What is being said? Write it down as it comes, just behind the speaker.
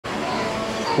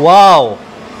Wow,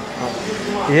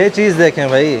 ये चीज़ देखें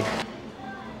भाई,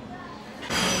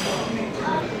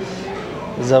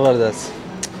 ज़बरदस्त।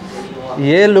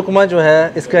 ये लुकमा जो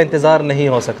है इसका इंतज़ार नहीं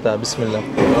हो सकता। बिस्मिल्लाह।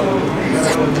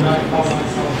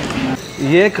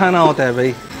 ये खाना होता है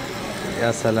भाई,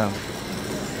 या सलाम।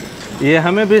 ये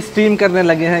हमें भी स्टीम करने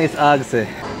लगे हैं इस आग से।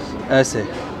 ऐसे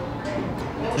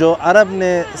जो अरब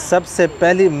ने सबसे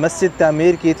पहली मस्जिद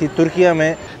तामीर की थी तुर्किया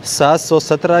में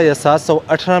 717 या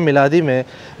 718 मिलादी में,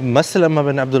 मसलमा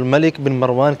बिन अब्दुल मलिक बिन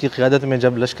मरवान की क़ियादत में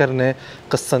जब लश्कर ने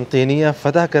क़स्तिनिया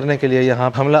फ़तह करने के लिए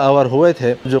यहाँ हमला आवर हुए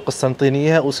थे। जो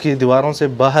क़स्तिनिया है उसकी दीवारों से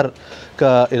बाहर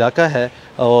का इलाका है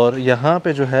और यहाँ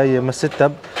पे जो है ये मस्जिद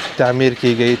तब तामीर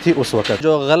की गई थी उस वक़्त।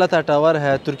 जो गलता टावर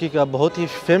है तुर्की का बहुत ही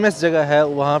फेमस जगह है,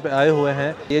 वहाँ पे आए हुए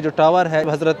हैं। ये जो टावर है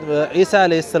हज़रत ईसा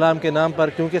अलैहिस्सलाम के नाम पर,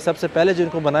 क्योंकि सबसे पहले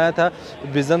जिनको बनाया था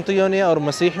बिज़ंतियों ने और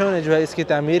मसीहियों ने जो है इसकी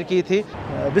तामीर की थी।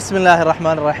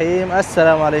 बिस्मिल्लाहिर्रहमानिर्रहीम,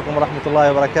 अस्सलाम वालेकुम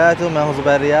रहमतुल्लाहि व बरकातुहू। मैं हूँ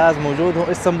ज़ुबैर रियाज़, मौजूद हूँ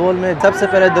इस्तांबुल में। सबसे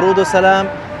पहले दरूद व सलाम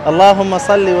अल्लाहुम्मा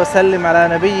सल्लि व सल्लिम अला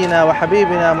नबीना व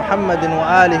हबीबिना मुहम्मदिन व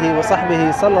आलिहि व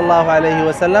सहबिहि सल्लल्लाहु अलैहि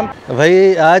वसल्लम।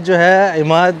 भाई आज जो है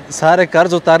इमाद सारे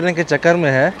कर्ज उतारने के चक्कर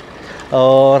में है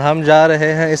और हम जा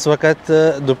रहे हैं इस वक्त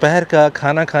दोपहर का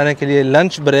खाना खाने के लिए,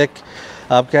 लंच ब्रेक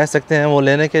आप कह सकते हैं, वो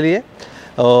लेने के लिए।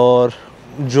 और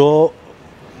जो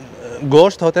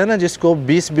गोश्त होता है ना जिसको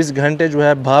 20-20 घंटे जो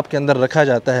है भाप के अंदर रखा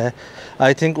जाता है,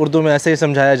 आई थिंक उर्दू में ऐसे ही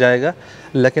समझाया जाएगा,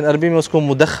 लेकिन अरबी में उसको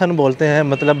मुदख्खन बोलते हैं,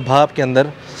 मतलब भाप के अंदर।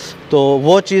 तो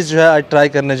वो चीज़ जो है आज ट्राई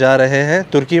करने जा रहे हैं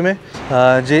तुर्की में।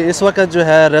 जी इस वक्त जो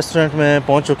है रेस्टोरेंट में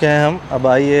पहुंच चुके हैं हम। अब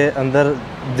आइए अंदर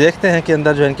देखते हैं कि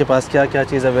अंदर जो है इनके पास क्या क्या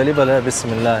चीज़ अवेलेबल है।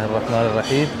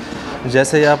 बिस्मिल्लाहिर्रहमानिर्रहीम।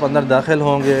 जैसे ही आप अंदर दाखिल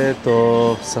होंगे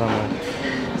तो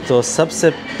सबसे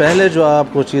पहले जो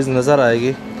आपको चीज़ नज़र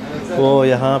आएगी वो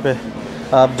यहाँ पे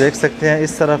आप देख सकते हैं।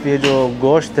 इस तरफ ये जो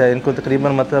गोश्त है इनको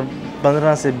तकरीबन मतलब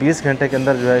 15 से 20 घंटे के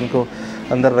अंदर जो है इनको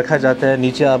अंदर रखा जाता है।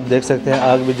 नीचे आप देख सकते हैं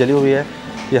आग भी जली हुई है।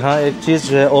 यहाँ एक चीज़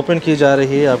जो है ओपन की जा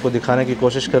रही है, आपको दिखाने की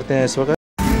कोशिश करते हैं इस वक्त।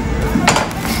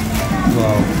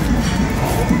 वाह,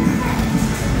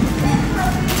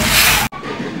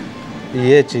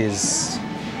 ये चीज़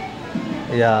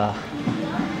या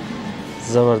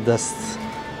ज़बरदस्त।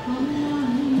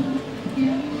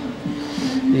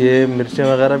 ये मिर्चें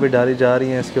वगैरह भी डाली जा रही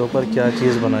हैं इसके ऊपर। क्या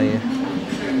चीज़ बनाई है,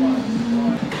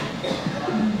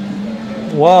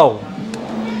 वाओ,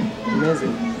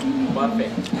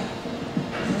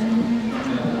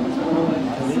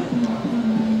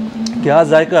 क्या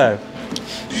जायका है।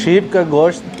 शीप का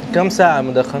गोश्त कम साआ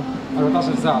मुदख्खन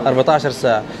 14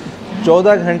 साआ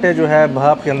 14 घंटे जो है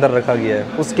भाप के अंदर रखा गया है।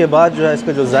 उसके बाद जो है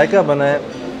इसका जो जायका बना है,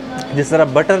 जिस तरह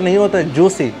बटर नहीं होता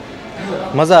जूसी,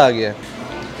 मज़ा आ गया।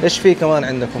 ايش في كمان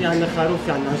عندكم؟ في عندنا خروف،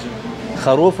 في عندنا عجل।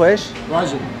 खरूफ ايش؟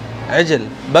 وعجل। عجل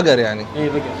बगर يعني। اي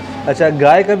بقر। अच्छा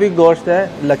गाय का भी गोश्त है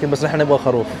लेकिन बस नحن نبغى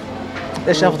خروف।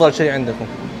 ايش افضل شيء عندكم؟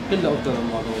 كله افضل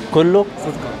الموضوع كله؟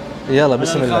 صدقا. يلا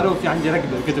بسم الله. الخروف في عندي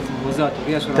رقبه وكتف وموزات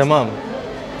وريش وراس. تمام،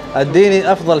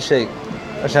 اديني افضل شيء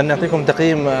عشان نعطيكم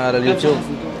تقييم على اليوتيوب.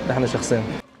 نحن شخصين.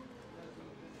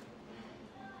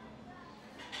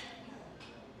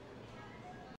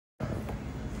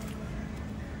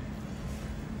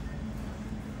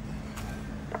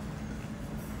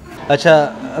 अच्छा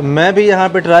मैं भी यहाँ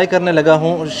पे ट्राई करने लगा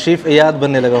हूँ, शेफ़ अयाद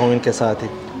बनने लगा हूँ इनके साथ ही।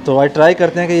 तो आज ट्राई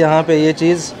करते हैं कि यहाँ पे ये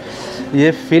चीज़,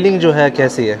 ये फीलिंग जो है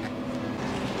कैसी है।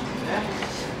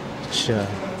 अच्छा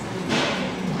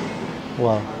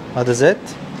वाह, هذا زيت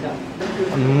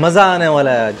मज़ा आने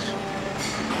वाला है आज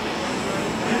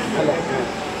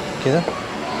किधर।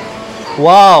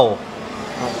 वाओ,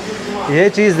 ये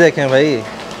चीज़ देखें भाई,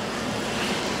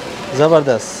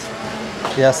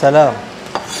 ज़बरदस्त, या सलाम,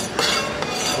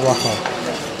 वाह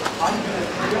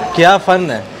क्या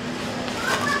फ़न है।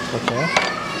 ओके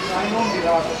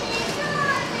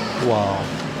वाह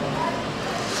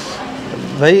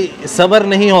भाई, सबर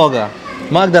नहीं होगा,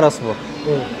 ما अक़दर असबर,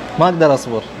 ما अक़दर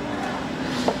असबर।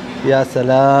 या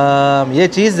सलाम, ये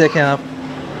चीज़ देखें आप,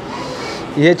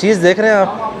 ये चीज़ देख रहे हैं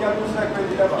आप,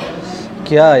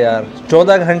 क्या यार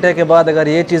 14 घंटे के बाद अगर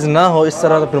ये चीज़ ना हो इस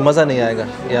तरह तो फिर मज़ा नहीं आएगा।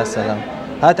 या सलाम,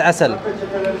 हाथ असल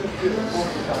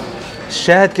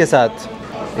शहद के साथ।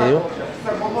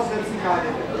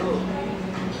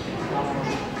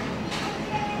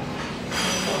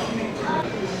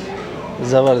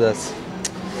 ज़बरदस्त।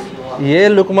 ये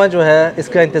लुकमा जो है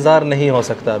इसका इंतज़ार नहीं हो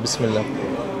सकता। बिस्मिल्लाह।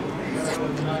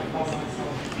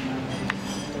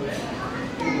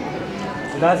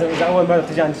 لازم إذا أول مرة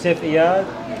تيجي عند الشيف إياد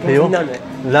أيوه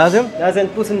لازم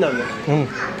تبوس النعمة.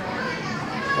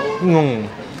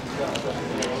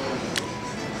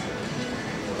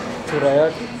 شو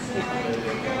رأيك؟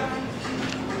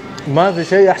 मा फ़ी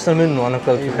शै अहसन मिन्हु अना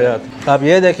कल फ़ी हयात। आप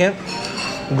ये देखें,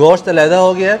 गोश्त अलहदा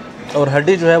हो गया है और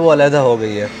हड्डी जो है वो अलहदा हो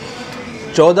गई है।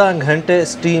 14 घंटे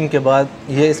स्टीम के बाद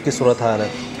ये इसकी सूरत हाल है।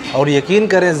 और यकीन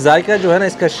करें जायका जो है ना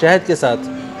इसका शहद के साथ,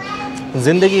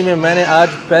 ज़िंदगी में मैंने आज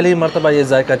पहली मरतबा ये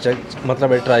जायका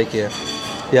मतलब ट्राई किया है।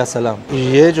 या सलाम।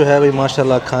 ये जो है भाई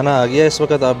माशाल्लाह खाना आ गया इस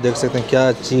वक्त। आप देख सकते हैं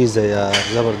क्या चीज़ है यार,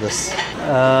 ज़बरदस्त।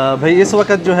 भाई इस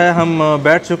वक्त जो है हम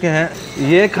बैठ चुके हैं।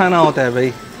 ये खाना होता है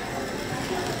भाई।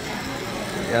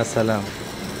 या सलाम।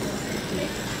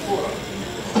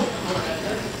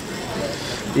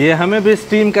 ये हमें भी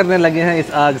स्टीम करने लगे हैं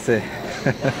इस आग से।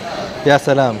 या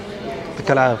सलाम।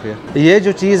 कलाफिया। ये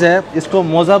जो चीज़ है इसको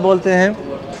मोज़ा बोलते हैं।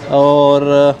 और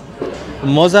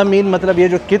मोज़ा मीन मतलब ये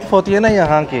जो कित्फ होती है ना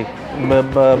यहाँ की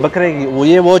बकरे की,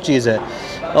 वो चीज़ है।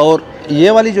 और ये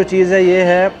वाली जो चीज़ है ये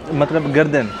है मतलब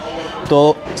गर्दन।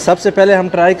 तो सबसे पहले हम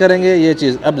ट्राई करेंगे ये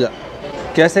चीज़। अब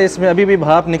कैसे इसमें अभी भी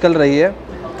भाप निकल रही है,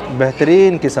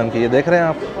 बेहतरीन किस्म की, ये देख रहे हैं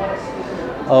आप।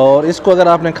 और इसको अगर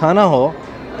आपने खाना हो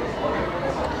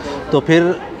तो फिर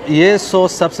ये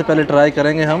सॉस सबसे पहले ट्राई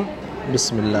करेंगे हम।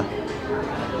 बिस्मिल्लाह।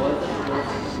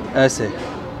 ऐसे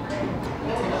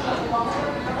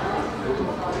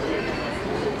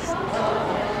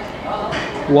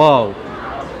वाव,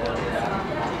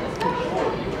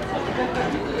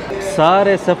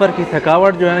 सारे सफ़र की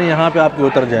थकावट जो है ना यहाँ पे आपकी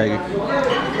उतर जाएगी।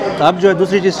 अब जो है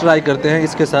दूसरी चीज़ ट्राई करते हैं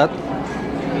इसके साथ।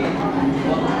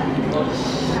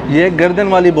 ये गर्दन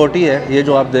वाली बोटी है, ये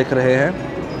जो आप देख रहे हैं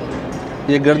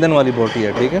ये गर्दन वाली बोटी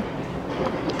है, ठीक है।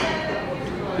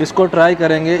 इसको ट्राई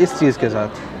करेंगे इस चीज़ के साथ।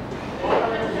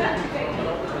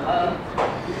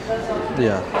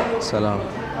 या सलाम।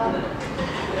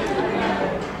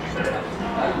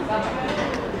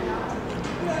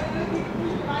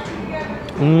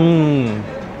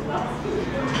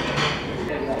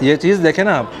 ये चीज़ देखें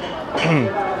ना आप,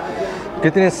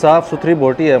 कितनी साफ़ सुथरी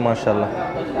बोटी है माशाल्लाह।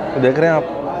 देख रहे हैं आप,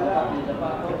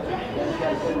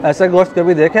 ऐसा गोश्त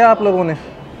कभी देखा है आप लोगों ने?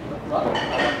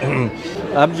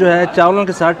 अब जो है चावलों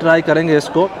के साथ ट्राई करेंगे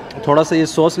इसको। थोड़ा सा ये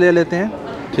सॉस ले लेते हैं,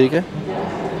 ठीक है।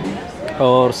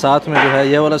 और साथ में जो है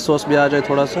ये वाला सॉस भी आ जाए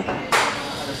थोड़ा सा।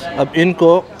 अब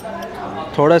इनको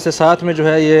थोड़ा से साथ में जो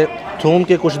है ये थूम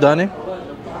के कुछ दाने,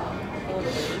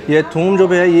 ये थूम जो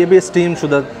भी है ये भी स्टीम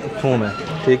शुदा थूम है,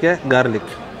 ठीक है। गार्लिक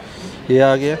ये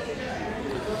आ गया।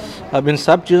 अब इन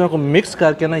सब चीज़ों को मिक्स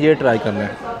करके ना ये ट्राई करना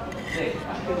है।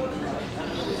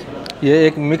 ये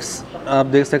एक मिक्स आप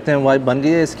देख सकते हैं वाइब बन गई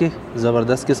है इसकी,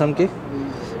 ज़बरदस्त किस्म की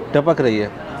टपक रही है।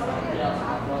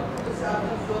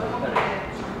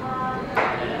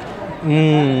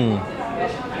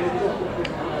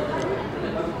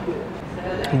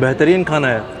 बेहतरीन खाना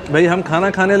है भाई। हम खाना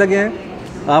खाने लगे हैं,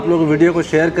 आप लोग वीडियो को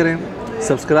शेयर करें,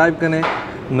 सब्सक्राइब करें।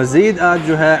 मज़ीद आज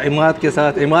जो है इमाद के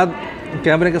साथ, इमाद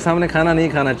कैमरे के सामने खाना नहीं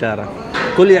खाना चाह रहा।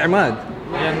 कुल ये इमाद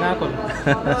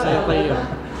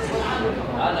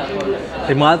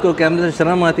इमाद को कैमरे से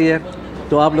शर्म आती है।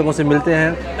 तो आप लोगों से मिलते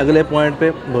हैं अगले पॉइंट पे।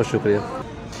 बहुत शुक्रिया।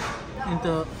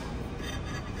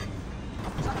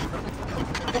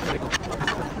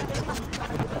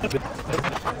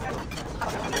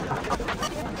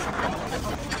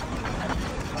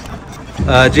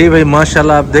 जी भाई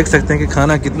माशाल्लाह आप देख सकते हैं कि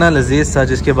खाना कितना लजीज था।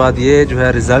 जिसके बाद ये जो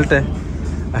है रिज़ल्ट है।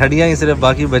 हड्डियाँ ही सिर्फ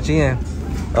बाकी बची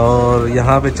हैं और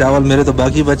यहाँ पे चावल मेरे तो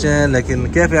बाकी बचे हैं।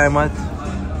 लेकिन कैफ़े आयमात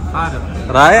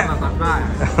राय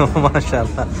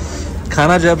माशाल्लाह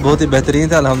खाना जो है बहुत ही बेहतरीन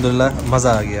था। अल्हम्दुलिल्लाह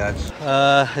मज़ा आ गया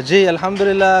आज। जी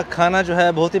अल्हम्दुलिल्लाह खाना जो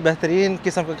है बहुत ही बेहतरीन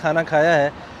किस्म का खाना खाया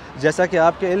है। जैसा कि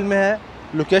आपके इल्म में है,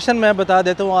 लोकेशन मैं बता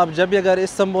देता हूँ। आप जब भी अगर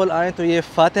इस्तांबुल आएँ तो ये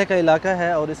फ़ातिह का इलाका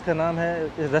है और इसका नाम है,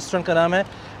 रेस्टोरेंट का नाम है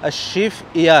शिफ़।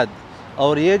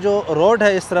 और ये जो रोड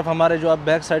है इस तरफ हमारे जो आप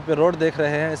बैक साइड पे रोड देख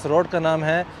रहे हैं, इस रोड का नाम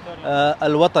है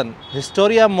अलवतन।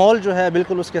 हिस्टोरिया मॉल जो है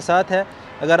बिल्कुल उसके साथ है।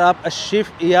 अगर आप शिफ़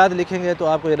लिखेंगे तो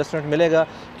आपको ये रेस्टोरेंट मिलेगा,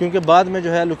 क्योंकि बाद में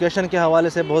जो है लोकेशन के हवाले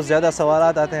से बहुत ज़्यादा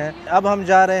सवालात आते हैं। अब हम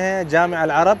जा रहे हैं जामे अल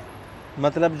अरब,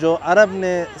 मतलब जो अरब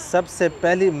ने सबसे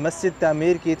पहली मस्जिद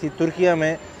तामीर की थी तुर्किया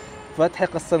में, फ़तह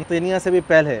क़स्तिंतिनिया से भी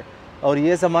पहले। और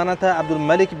ये ज़माना था अब्दुल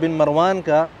मलिक बिन मरवान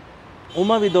का।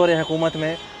 उमवी दौरे हुकूमत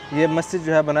में ये मस्जिद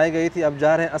जो है बनाई गई थी। अब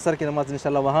जा रहे हैं असर की नमाज़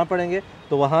इंशाल्लाह वहाँ पढ़ेंगे,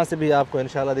 तो वहाँ से भी आपको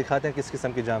इंशाल्लाह दिखाते हैं किस किस्म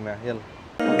की जामे है।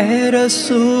 ए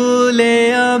रसूले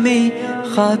आमी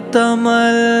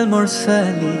खातमल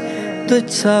मुरसली,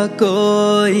 तुझसा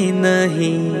कोई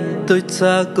नहीं,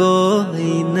 तुझसा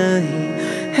कोई नहीं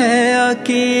है।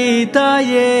 अकीदा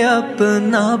ये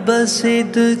अपना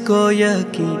बसिद को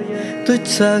यकीन,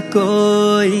 तुझसा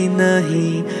कोई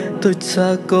नहीं, तुझसा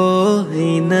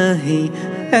कोई नहीं।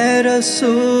 ए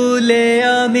रसूले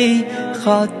आमी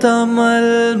खातमल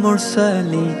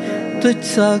मुरसली,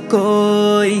 तुझसा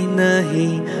कोई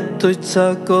नहीं, तुझसा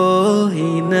कोई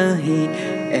नहीं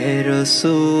ए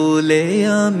रसूले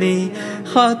आमी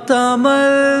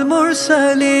खातमुल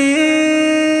मुरसलीन।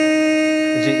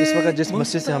 जी, इस वक्त जिस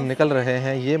मस्जिद से हम निकल रहे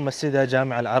हैं ये मस्जिद है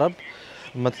जामिअ अल अरब,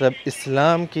 मतलब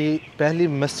इस्लाम की पहली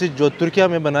मस्जिद जो तुर्किया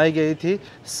में बनाई गई थी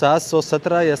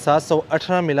 717 या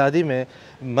 718 मिलादी में।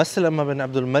 मसलमा बिन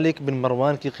अब्दुल मलिक बिन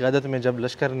मरवान की क़ियादत में जब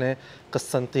लश्कर ने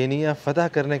क़स्तिंतिनिया फ़तह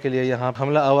करने के लिए यहाँ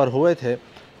हमला आवर हुए थे,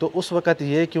 तो उस वक़्त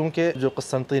ये क्योंकि जो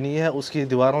क़स्तिंतिनिया है उसकी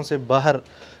दीवारों से बाहर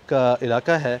का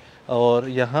इलाका है और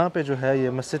यहाँ पे जो है ये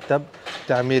मस्जिद तब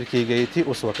तामीर की गई थी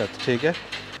उस वक़्त। ठीक है,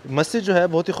 मस्जिद जो है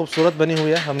बहुत ही खूबसूरत बनी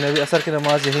हुई है। हमने अभी असर की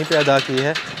नमाज़ यहीं पे अदा की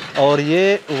है और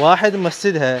ये वाहिद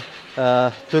मस्जिद है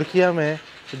तुर्किया में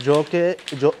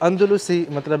जो अंदलुसी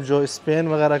मतलब जो स्पेन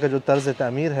वगैरह का जो तर्ज़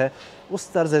तामीर है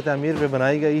उस तर्ज़ तामीर पे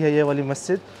बनाई गई है ये वाली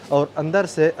मस्जिद। और अंदर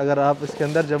से अगर आप इसके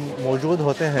अंदर जब मौजूद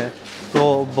होते हैं तो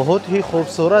बहुत ही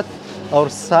खूबसूरत और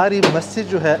सारी मस्जिद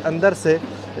जो है अंदर से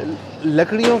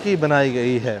लकड़ियों की बनाई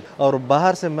गई है और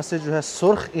बाहर से मस्जिद जो है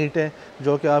सुर्ख ईंटें,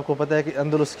 जो कि आपको पता है कि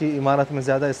अंदलुस की इमारत में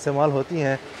ज़्यादा इस्तेमाल होती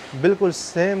हैं, बिल्कुल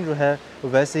सेम जो है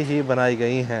वैसे ही बनाई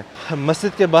गई हैं।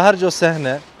 मस्जिद के बाहर जो सहन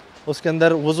है उसके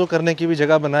अंदर वज़ू करने की भी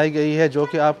जगह बनाई गई है, जो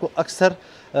कि आपको अक्सर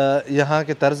यहाँ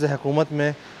के तर्ज़ हुकूमत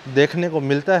में देखने को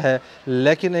मिलता है।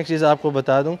 लेकिन एक चीज़ आपको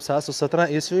बता दूँ, 717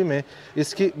 ईस्वी में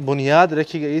इसकी बुनियाद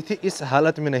रखी गई थी, इस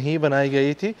हालत में नहीं बनाई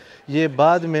गई थी। ये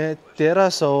बाद में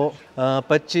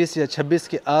 1325 या 26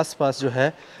 के आसपास जो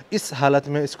है इस हालत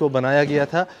में इसको बनाया गया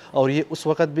था। और ये उस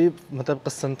वक़्त भी मतलब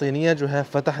क़स्तिंतिनिया जो है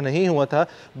फ़तह नहीं हुआ था,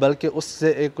 बल्कि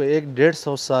उससे एक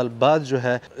 150 साल बाद जो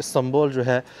है इस्तांबुल जो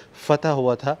है फ़तह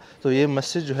हुआ था। तो ये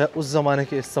मस्जिद जो है उस ज़माने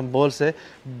के इस्तांबुल से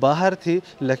बाहर थी,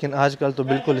 लेकिन आजकल तो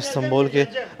बिल्कुल इस्तांबुल के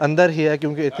अंदर ही है,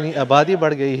 क्योंकि इतनी आबादी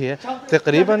बढ़ गई है।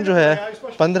 तकरीबन जो है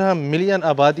 15 मिलियन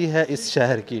आबादी है इस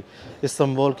शहर की,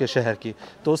 इस्तांबुल के शहर की।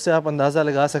 तो उससे आप अंदाज़ा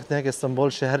लगा सकते हैं कि इस्तांबुल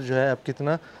शहर जो है अब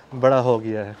कितना बड़ा हो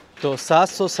गया है। तो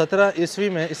 717 ईस्वी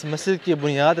में इस मस्जिद की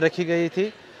बुनियाद रखी गई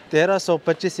थी।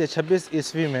 1325 या 26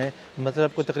 ईस्वी में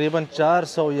मतलब को तकरीबन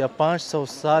 400 या 500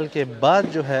 साल के बाद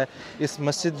जो है इस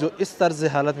मस्जिद जो इस तर्ज़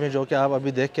हालत में जो कि आप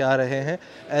अभी देख के आ रहे हैं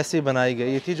ऐसी बनाई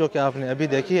गई थी, जो कि आपने अभी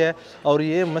देखी है। और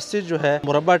ये मस्जिद जो है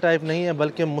मुरब्बा टाइप नहीं है,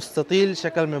 बल्कि मुस्ततील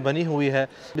शक्ल में बनी हुई है।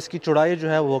 इसकी चौड़ाई जो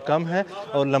है वो कम है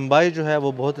और लंबाई जो है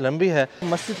वो बहुत लंबी है।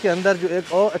 मस्जिद के अंदर जो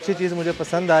एक और अच्छी चीज़ मुझे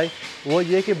पसंद आई वो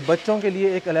ये कि बच्चों के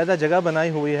लिए एक अलहदा जगह बनाई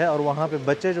हुई है और वहाँ पर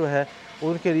बच्चे जो है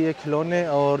उनके लिए खिलौने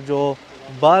और जो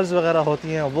बाल्स वगैरह होती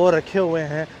हैं वो रखे हुए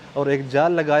हैं और एक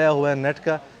जाल लगाया हुआ है नेट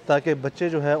का, ताकि बच्चे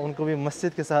जो है उनको भी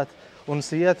मस्जिद के साथ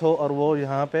उनसियत हो और वो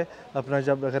यहाँ पे अपना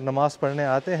जब अगर नमाज़ पढ़ने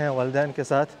आते हैं वालिदैन के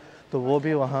साथ तो वो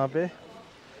भी वहाँ पे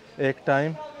एक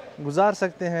टाइम गुजार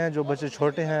सकते हैं। जो बच्चे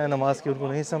छोटे हैं नमाज की उनको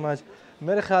नहीं समझ,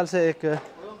 मेरे ख़्याल से एक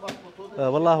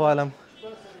वल्लाहु आलम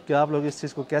कि आप लोग इस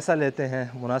चीज़ को कैसा लेते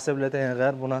हैं, मुनासिब लेते हैं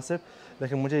गैर मुनासिब,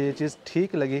 लेकिन मुझे ये चीज़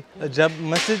ठीक लगी। जब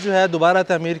मस्जिद जो है दोबारा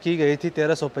तामीर की गई थी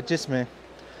 1325 में,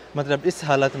 मतलब इस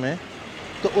हालत में,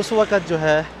 तो उस वक़्त जो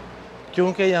है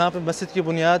क्योंकि यहाँ पे मस्जिद की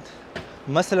बुनियाद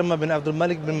मसलमा बिन अब्दुल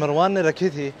मलिक बिन मरवान ने रखी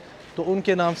थी, तो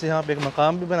उनके नाम से यहाँ पे एक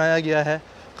मकाम भी बनाया गया है।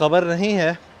 कब्र नहीं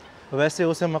है, वैसे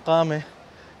उसे मकाम है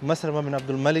मसलमा बिन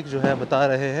अब्दुल मलिक जो है बता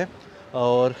रहे हैं।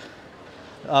 और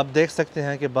आप देख सकते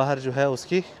हैं कि बाहर जो है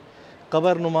उसकी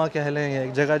कब्र नुमा कह लें,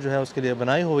 एक जगह जो है उसके लिए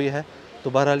बनाई हुई है। तो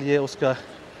बहरहाल ये उसका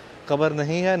कब्र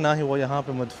नहीं है, ना ही वो यहाँ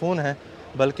पे मदफून है,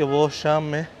 बल्कि वो शाम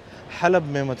में हलब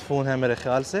में मदफून है मेरे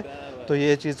ख़्याल से। तो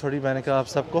ये चीज़ थोड़ी मैंने कहा आप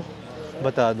सबको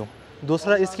बता दूँ।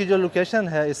 दूसरा इसकी जो लोकेशन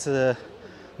है, इस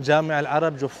जामिअ अल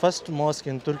अरब जो फ़र्स्ट मॉस्क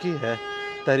इन तुर्की है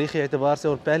तारीख़ी एतबार से,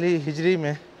 और पहली हिजरी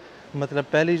में मतलब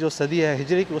पहली जो सदी है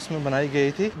हिजरी की उसमें बनाई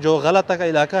गई थी। जो गलाता का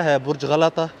इलाका है, बुर्ज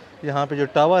गलाता, यहाँ पे जो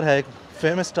टावर है, एक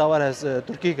फेमस टावर है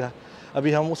तुर्की का,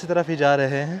 अभी हम उसी तरफ ही जा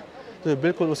रहे हैं, तो ये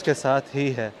बिल्कुल उसके साथ ही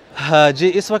है। हाँ जी,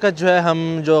 इस वक्त जो है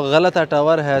हम जो गलाता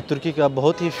टावर है तुर्की का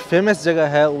बहुत ही फेमस जगह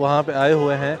है वहाँ पे आए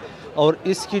हुए हैं। और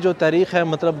इसकी जो तारीख़ है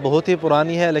मतलब बहुत ही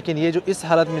पुरानी है, लेकिन ये जो इस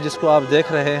हालत में जिसको आप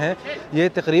देख रहे हैं ये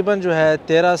तकरीबन जो है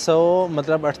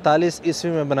 1348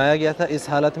 ईस्वी में बनाया गया था इस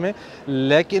हालत में।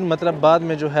 लेकिन मतलब बाद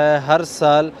में जो है हर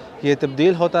साल ये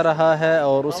तब्दील होता रहा है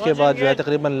और उसके बाद जो है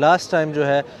तकरीबन लास्ट टाइम जो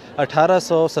है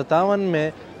 1857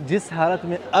 में जिस हालत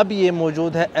में अब ये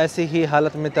मौजूद है ऐसी ही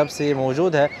हालत में तब से ये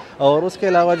मौजूद है। और उसके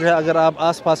अलावा जो है अगर आप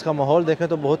आसपास का माहौल देखें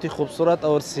तो बहुत ही खूबसूरत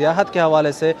और सियाहत के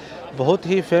हवाले से बहुत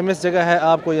ही फेमस जगह है।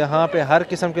 आपको यहाँ पे हर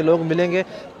किस्म के लोग मिलेंगे,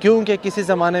 क्योंकि किसी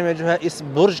ज़माने में जो है इस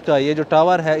बुर्ज का ये जो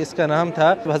टावर है इसका नाम था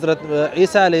हज़रत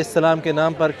ईसा अलैहिस्सलाम के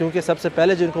नाम पर, क्योंकि सबसे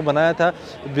पहले जिनको बनाया था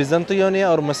बिज़ंतियों ने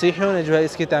और मसीहियों ने जो है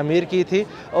इसकी तामीर की थी।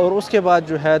 और उसके बाद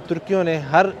जो है तुर्कियों ने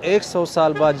हर 100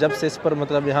 साल बाद जब से इस पर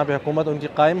मतलब यहाँ पे हुकूमत उनकी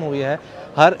कायम हुई है,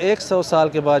 हर हर 100 साल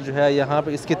के बाद जो है यहाँ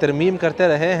पे इसकी तरमीम करते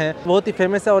रहे हैं। बहुत ही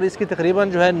फेमस है और इसकी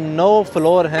तकरीबन जो है 9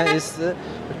 फ्लोर हैं इस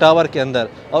टावर के अंदर,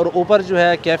 और ऊपर जो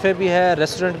है कैफ़े भी है,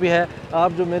 रेस्टोरेंट भी है।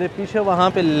 आप जो मेरे पीछे वहाँ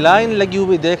पे लाइन लगी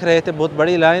हुई देख रहे थे, बहुत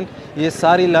बड़ी लाइन, ये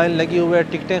सारी लाइन लगी हुई है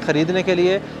टिकटें ख़रीदने के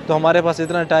लिए। तो हमारे पास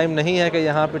इतना टाइम नहीं है कि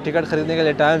यहाँ पे टिकट ख़रीदने के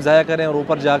लिए टाइम ज़ाया करें और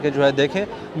ऊपर जाके जो है देखें।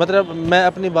 मतलब मैं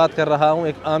अपनी बात कर रहा हूँ,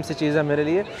 एक आम सी चीज़ है मेरे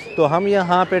लिए। तो हम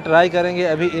यहाँ पे ट्राई करेंगे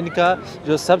अभी इनका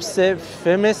जो सबसे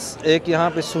फेमस एक यहाँ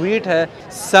पे स्वीट है,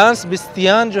 सांस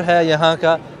बिस्तियान जो है यहाँ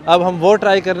का, अब हम वो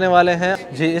ट्राई करने वाले हैं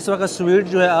जी। इस वक्त स्वीट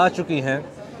जो है आ चुकी हैं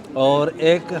और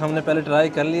एक हमने पहले ट्राई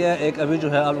कर लिया है, एक अभी जो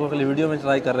है आप लोगों के लिए वीडियो में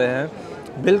ट्राई कर रहे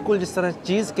हैं। बिल्कुल जिस तरह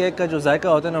चीज़ केक का जो जायका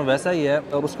होता है ना वैसा ही है,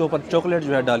 और उसके ऊपर चॉकलेट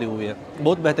जो है डाली हुई है,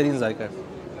 बहुत बेहतरीन जायका है।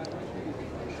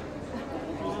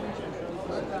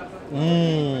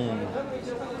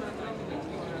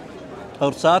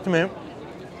 और साथ में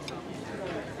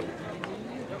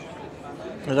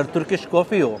अगर तुर्किश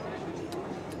कॉफ़ी हो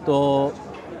तो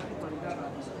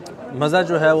मज़ा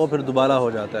जो है वो फिर दोबारा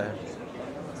हो जाता है।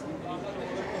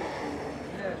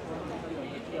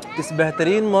 इस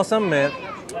बेहतरीन मौसम में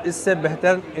इससे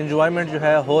बेहतर एंजॉयमेंट जो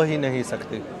है हो ही नहीं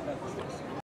सकती।